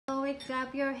it,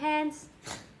 clap your hands.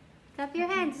 Clap your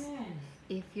hands.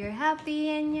 If you're happy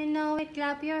and you know it,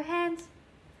 clap your hands.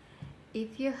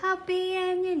 If you're happy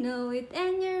and you know it,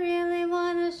 and you really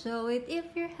wanna show it. If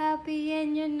you're happy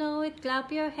and you know it,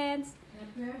 clap your hands.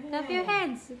 Clap your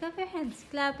hands. Clap your hands.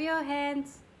 Clap your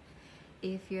hands.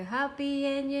 If you're happy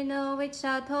and you know it,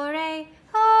 shout hooray,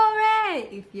 hooray.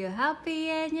 If you're happy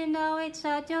and you know it,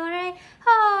 shout hooray,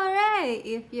 hooray.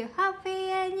 If you're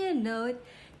happy and you know it,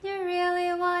 you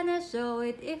really wanna show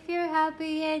it. If you're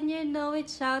happy and you know it,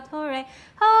 shout hooray,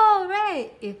 hooray.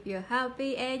 If you're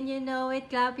happy and you know it,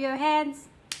 clap your hands.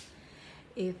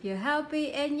 If you're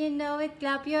happy and you know it,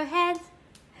 clap your hands.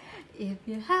 If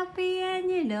you're happy and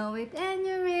you know it, and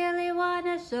you really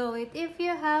wanna show it. If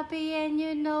you're happy and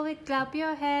you know it, clap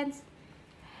your hands.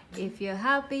 If you're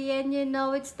happy and you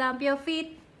know it, stamp your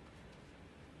feet.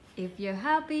 If you're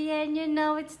happy and you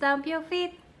know it, stamp your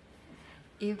feet.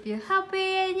 If you're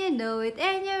happy and you know it,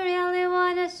 and you really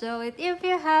wanna show it. If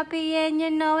you're happy and you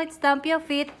know it, stamp your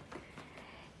feet.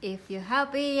 If you're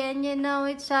happy and you know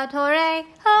it, shout hooray,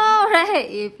 hooray.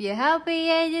 If you're happy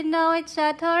and you know it,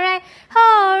 shout hooray,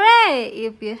 hooray.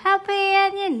 If you're happy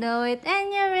and you know it,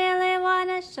 and you really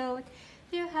wanna show it.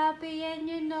 If you're happy and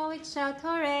you know it, shout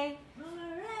hooray.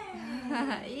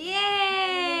 Hooray!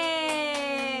 Yay!